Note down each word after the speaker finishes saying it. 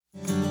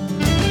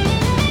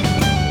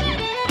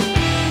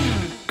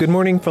Good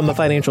morning from the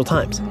Financial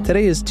Times.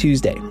 Today is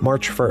Tuesday,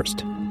 March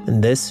 1st,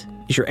 and this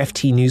is your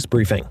FT News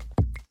Briefing.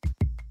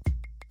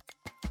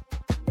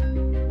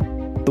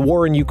 The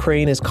war in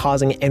Ukraine is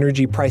causing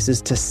energy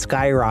prices to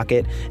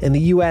skyrocket, and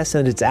the U.S.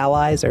 and its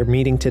allies are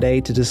meeting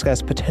today to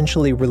discuss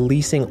potentially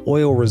releasing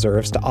oil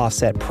reserves to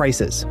offset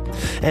prices.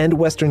 And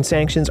Western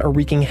sanctions are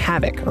wreaking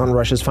havoc on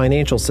Russia's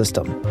financial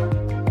system.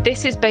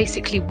 This is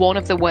basically one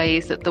of the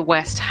ways that the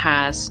West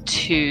has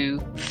to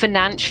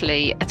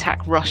financially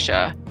attack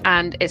Russia,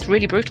 and it's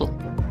really brutal.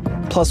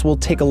 Plus, we'll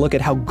take a look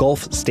at how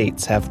Gulf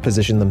states have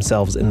positioned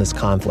themselves in this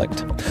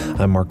conflict.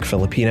 I'm Mark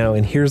Filipino,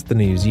 and here's the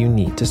news you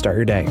need to start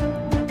your day.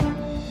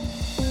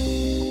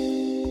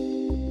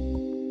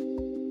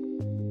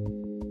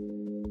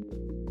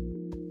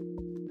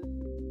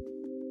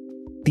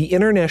 The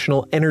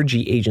International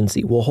Energy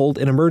Agency will hold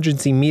an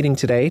emergency meeting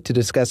today to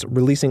discuss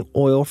releasing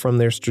oil from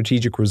their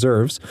strategic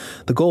reserves.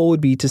 The goal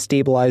would be to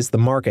stabilize the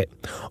market.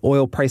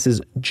 Oil prices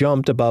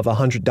jumped above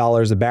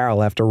 $100 a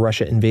barrel after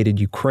Russia invaded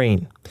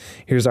Ukraine.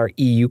 Here's our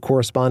EU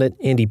correspondent,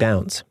 Andy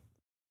Bounds.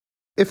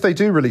 If they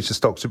do release the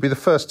stocks, it would be the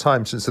first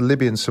time since the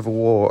Libyan civil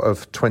war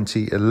of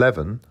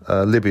 2011.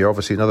 Libya,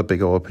 obviously another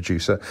big oil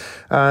producer.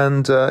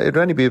 And it would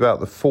only be about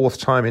the fourth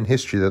time in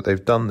history that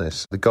they've done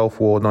this. The Gulf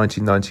War,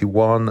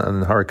 1991,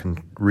 and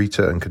Hurricane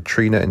Rita and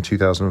Katrina in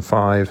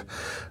 2005.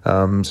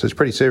 So it's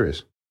pretty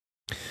serious.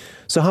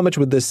 So how much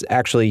would this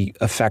actually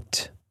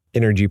affect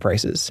energy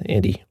prices,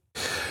 Andy?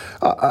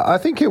 I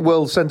think it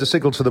will send a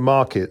signal to the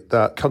market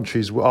that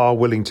countries are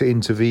willing to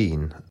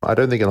intervene. I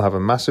don't think it'll have a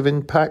massive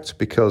impact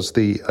because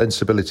the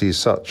instability is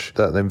such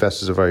that the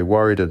investors are very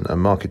worried and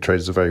market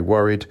traders are very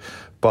worried.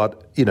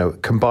 But,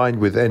 combined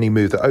with any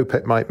move that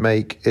OPEC might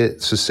make,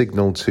 it's a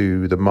signal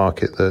to the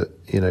market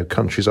that,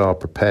 countries are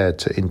prepared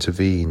to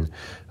intervene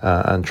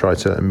and try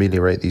to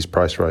ameliorate these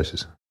price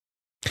rises.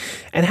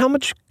 And how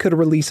much could a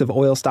release of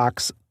oil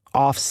stocks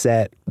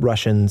offset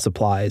Russian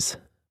supplies?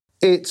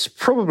 It's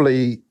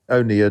probably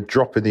only a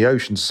drop in the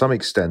ocean to some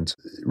extent.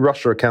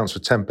 Russia accounts for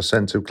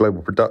 10% of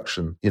global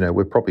production.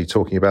 We're probably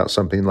talking about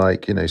something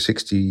like,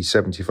 60,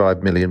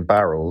 75 million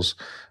barrels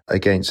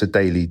against a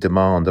daily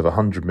demand of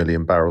 100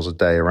 million barrels a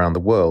day around the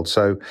world.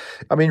 So,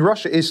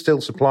 Russia is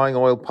still supplying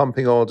oil,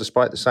 pumping oil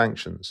despite the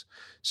sanctions.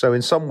 So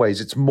in some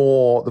ways, it's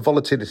more, the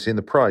volatility in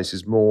the price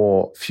is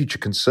more future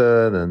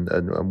concern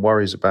and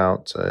worries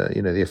about,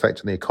 the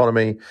effect on the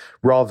economy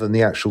rather than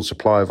the actual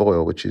supply of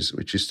oil, which is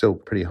still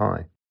pretty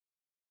high.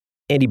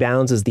 Andy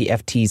Bounds is the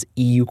FT's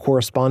EU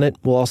correspondent.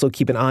 We'll also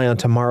keep an eye on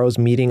tomorrow's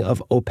meeting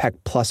of OPEC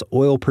plus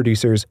oil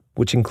producers,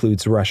 which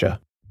includes Russia.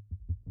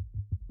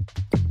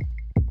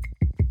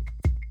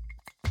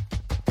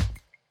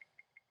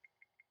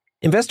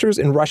 Investors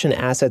in Russian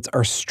assets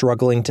are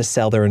struggling to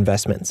sell their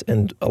investments,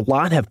 and a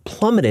lot have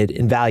plummeted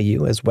in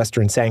value as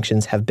Western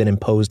sanctions have been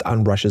imposed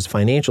on Russia's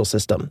financial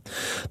system.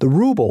 The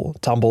ruble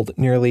tumbled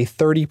nearly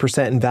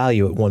 30% in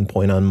value at one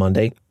point on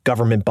Monday.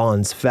 Government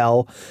bonds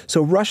fell,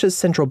 so Russia's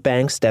central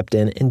bank stepped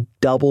in and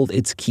doubled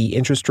its key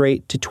interest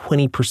rate to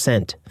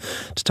 20%.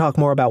 To talk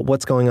more about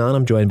what's going on,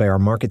 I'm joined by our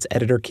markets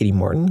editor, Katie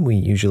Morton. We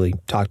usually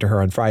talk to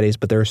her on Fridays,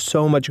 but there's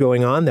so much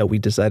going on that we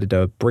decided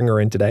to bring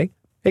her in today.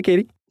 Hey,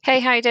 Katie. Hey,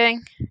 how you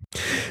doing?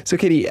 So,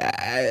 Katie,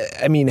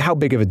 how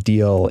big of a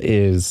deal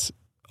is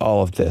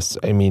all of this?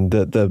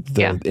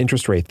 The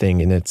interest rate thing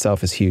in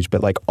itself is huge,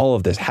 but all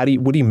of this,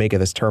 what do you make of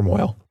this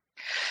turmoil?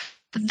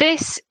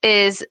 This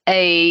is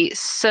a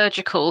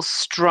surgical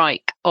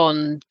strike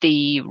on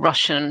the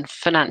Russian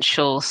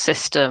financial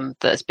system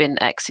that's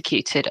been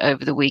executed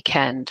over the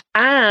weekend.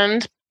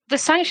 And the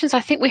sanctions,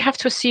 I think we have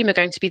to assume, are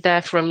going to be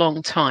there for a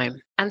long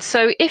time. And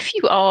so if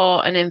you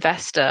are an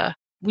investor,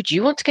 would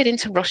you want to get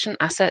into Russian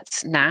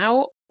assets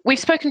now? We've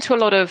spoken to a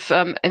lot of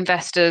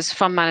investors,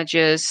 fund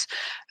managers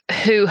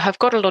who have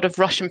got a lot of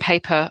Russian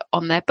paper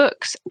on their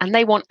books and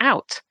they want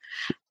out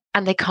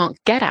and they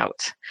can't get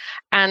out.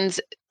 And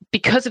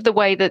because of the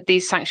way that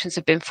these sanctions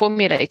have been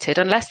formulated,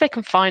 unless they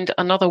can find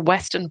another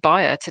Western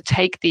buyer to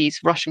take these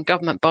Russian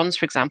government bonds,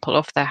 for example,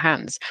 off their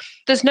hands,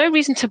 there's no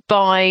reason to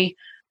buy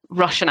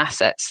Russian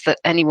assets that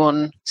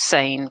anyone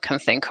sane can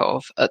think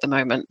of at the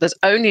moment. There's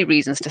only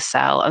reasons to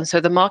sell. And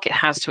so the market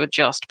has to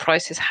adjust.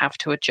 Prices have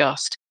to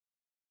adjust.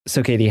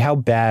 So, Katie, how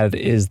bad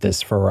is this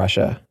for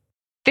Russia?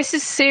 This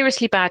is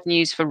seriously bad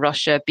news for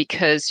Russia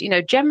because,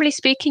 generally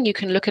speaking, you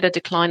can look at a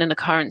decline in the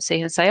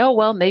currency and say, oh,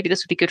 well, maybe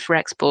this would be good for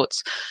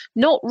exports.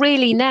 Not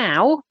really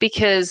now,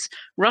 because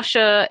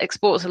Russia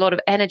exports a lot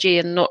of energy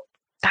and not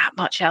that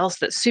much else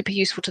that's super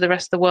useful to the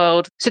rest of the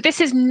world. So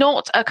this is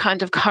not a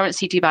kind of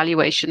currency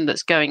devaluation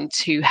that's going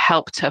to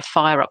help to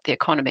fire up the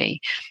economy.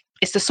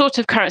 It's the sort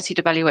of currency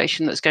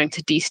devaluation that's going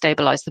to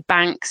destabilize the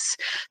banks,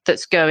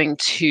 that's going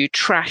to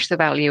trash the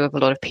value of a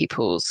lot of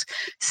people's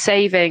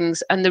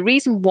savings. And the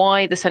reason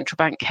why the central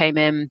bank came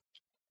in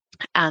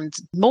and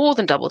more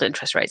than doubled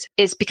interest rates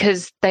is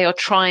because they are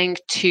trying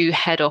to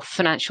head off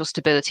financial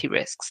stability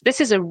risks.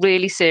 This is a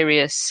really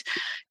serious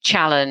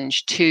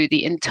challenge to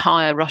the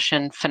entire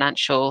Russian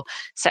financial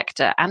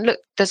sector. And look,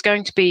 there's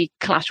going to be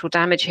collateral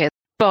damage here.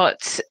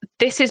 But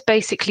this is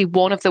basically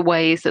one of the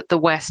ways that the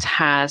West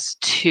has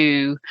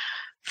to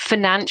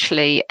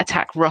financially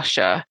attack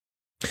Russia.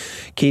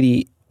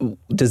 Katie,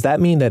 does that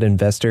mean that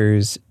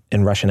investors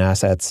in Russian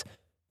assets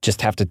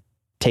just have to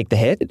take the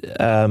hit?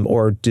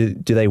 Or do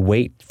they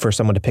wait for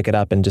someone to pick it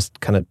up and just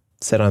kind of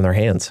sit on their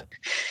hands?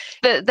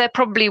 There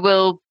probably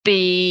will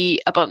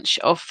be a bunch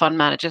of fund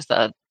managers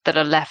that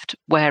are left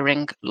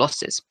wearing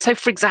losses. So,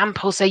 for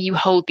example, say you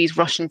hold these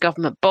Russian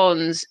government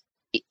bonds,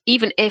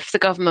 even if the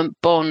government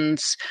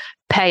bonds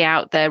pay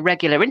out their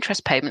regular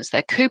interest payments,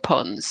 their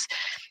coupons,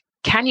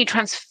 can you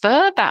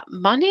transfer that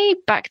money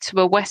back to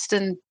a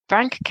Western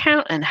bank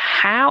account, and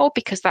how?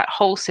 Because that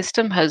whole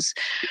system has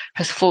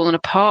fallen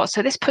apart.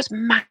 So this puts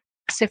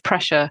massive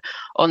pressure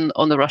on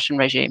the Russian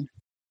regime.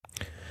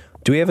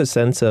 Do we have a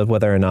sense of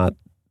whether or not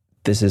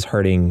this is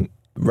hurting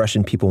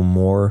Russian people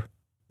more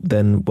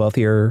than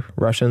wealthier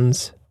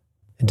Russians?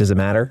 Does it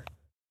matter?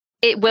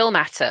 It will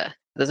matter.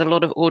 There's a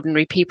lot of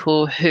ordinary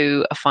people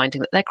who are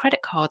finding that their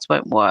credit cards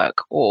won't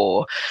work,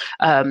 or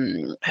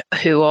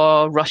who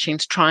are rushing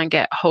to try and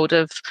get hold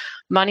of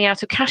money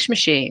out of cash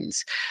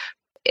machines.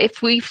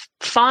 If we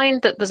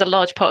find that there's a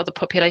large part of the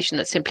population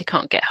that simply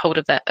can't get hold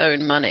of their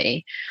own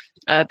money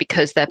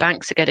because their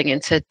banks are getting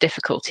into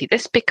difficulty,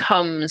 this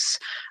becomes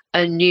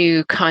a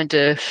new kind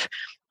of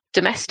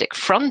domestic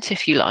front,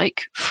 if you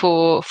like,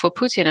 for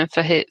Putin and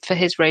for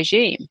his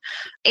regime.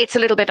 It's a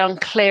little bit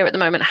unclear at the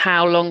moment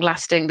how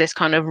long-lasting this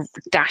kind of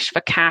dash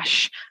for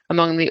cash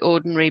among the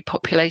ordinary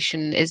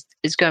population is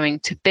going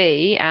to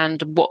be,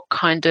 and what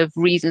kind of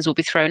reasons will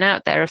be thrown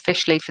out there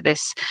officially for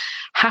this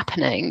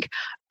happening.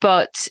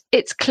 But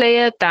it's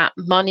clear that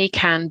money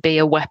can be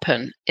a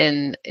weapon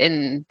in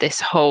this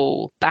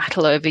whole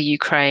battle over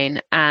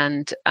Ukraine,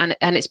 and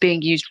it's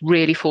being used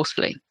really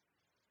forcefully.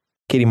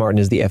 Katie Martin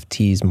is the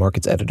FT's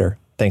markets editor.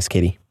 Thanks,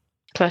 Katie.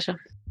 Pleasure.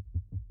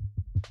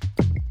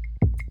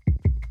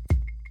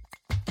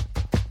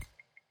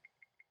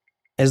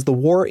 As the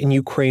war in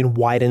Ukraine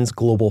widens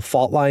global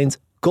fault lines,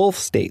 Gulf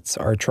states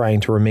are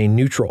trying to remain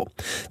neutral.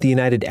 The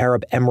United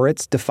Arab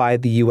Emirates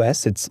defied the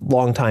U.S., its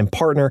longtime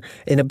partner,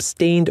 and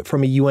abstained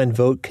from a UN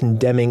vote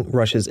condemning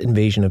Russia's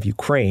invasion of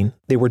Ukraine.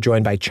 They were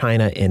joined by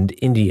China and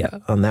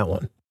India on that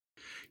one.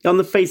 On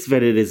the face of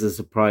it, it is a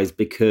surprise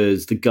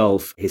because the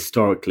Gulf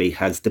historically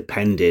has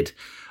depended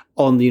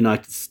on the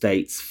United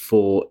States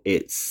for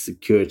its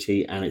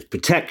security and its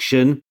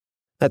protection.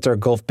 That's our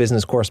Gulf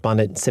business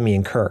correspondent,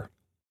 Simeon Kerr.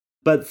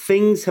 But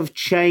things have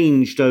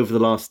changed over the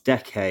last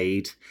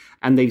decade,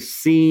 and they've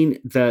seen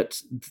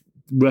that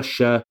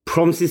Russia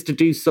promises to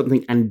do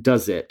something and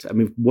does it. I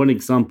mean, one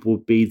example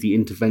would be the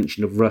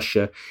intervention of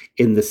Russia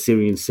in the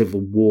Syrian civil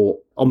war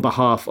on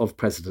behalf of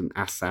President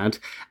Assad,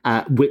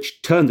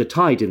 which turned the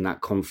tide in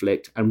that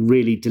conflict and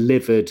really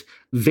delivered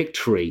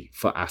victory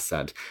for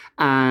Assad.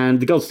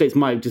 And the Gulf states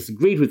might have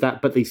disagreed with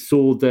that, but they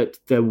saw that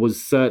there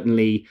was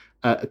certainly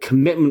a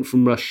commitment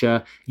from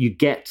Russia. You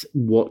get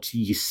what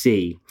you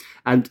see.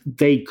 And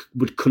they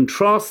would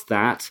contrast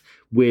that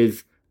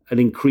with an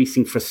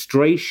increasing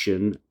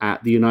frustration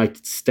at the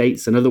United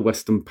States and other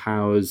Western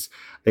powers.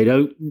 They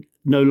don't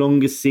no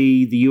longer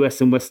see the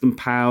US and Western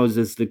powers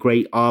as the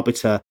great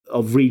arbiter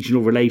of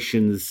regional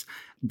relations.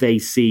 They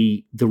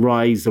see the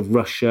rise of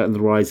Russia and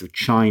the rise of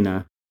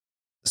China.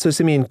 So,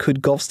 Simeon,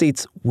 could Gulf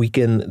states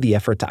weaken the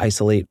effort to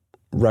isolate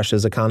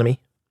Russia's economy?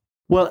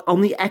 Well,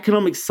 on the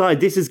economic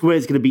side, this is where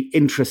it's going to be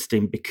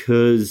interesting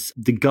because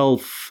the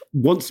Gulf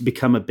wants to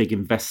become a big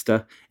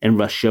investor in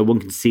Russia. One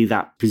can see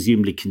that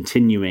presumably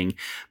continuing.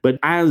 But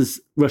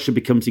as Russia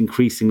becomes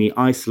increasingly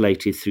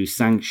isolated through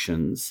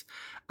sanctions,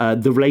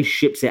 the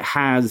relationships it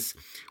has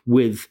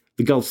with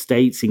the Gulf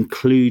states,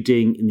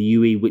 including in the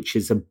UAE, which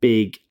is a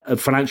big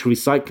financial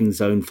recycling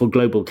zone for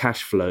global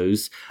cash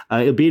flows,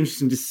 it'll be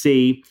interesting to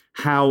see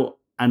how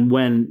and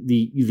when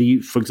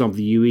for example,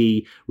 the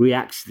UAE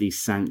reacts to these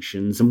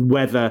sanctions, and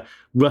whether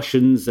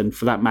Russians and,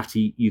 for that matter,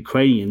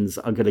 Ukrainians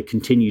are going to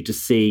continue to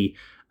see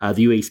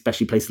the UAE,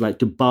 especially places like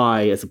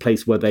Dubai, as a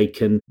place where they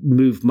can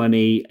move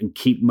money and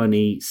keep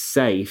money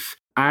safe.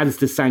 As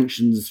the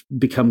sanctions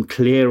become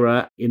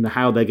clearer in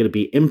how they're going to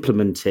be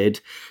implemented,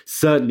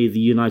 certainly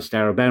the United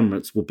Arab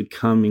Emirates will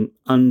become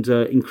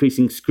under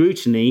increasing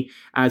scrutiny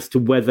as to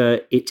whether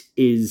it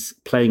is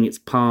playing its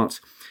part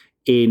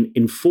in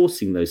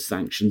enforcing those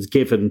sanctions,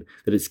 given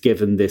that it's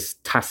given this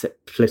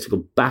tacit political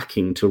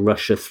backing to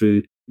Russia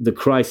through the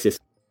crisis.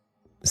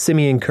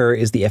 Simeon Kerr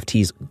is the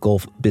FT's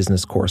Gulf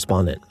business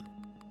correspondent.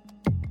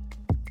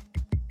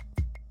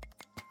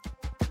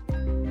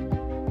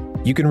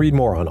 You can read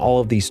more on all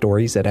of these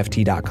stories at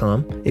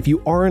FT.com. If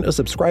you aren't a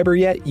subscriber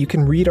yet, you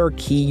can read our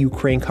key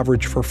Ukraine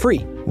coverage for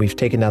free. We've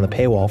taken down the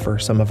paywall for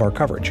some of our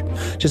coverage.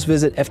 Just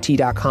visit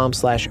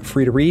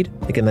FT.com/free to read.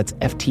 Again, that's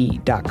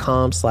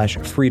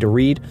FT.com/free to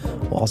read.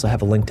 We'll also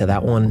have a link to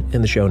that one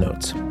in the show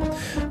notes.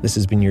 This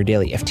has been your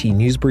daily FT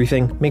News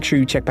Briefing. Make sure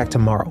you check back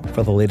tomorrow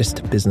for the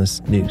latest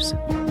business news.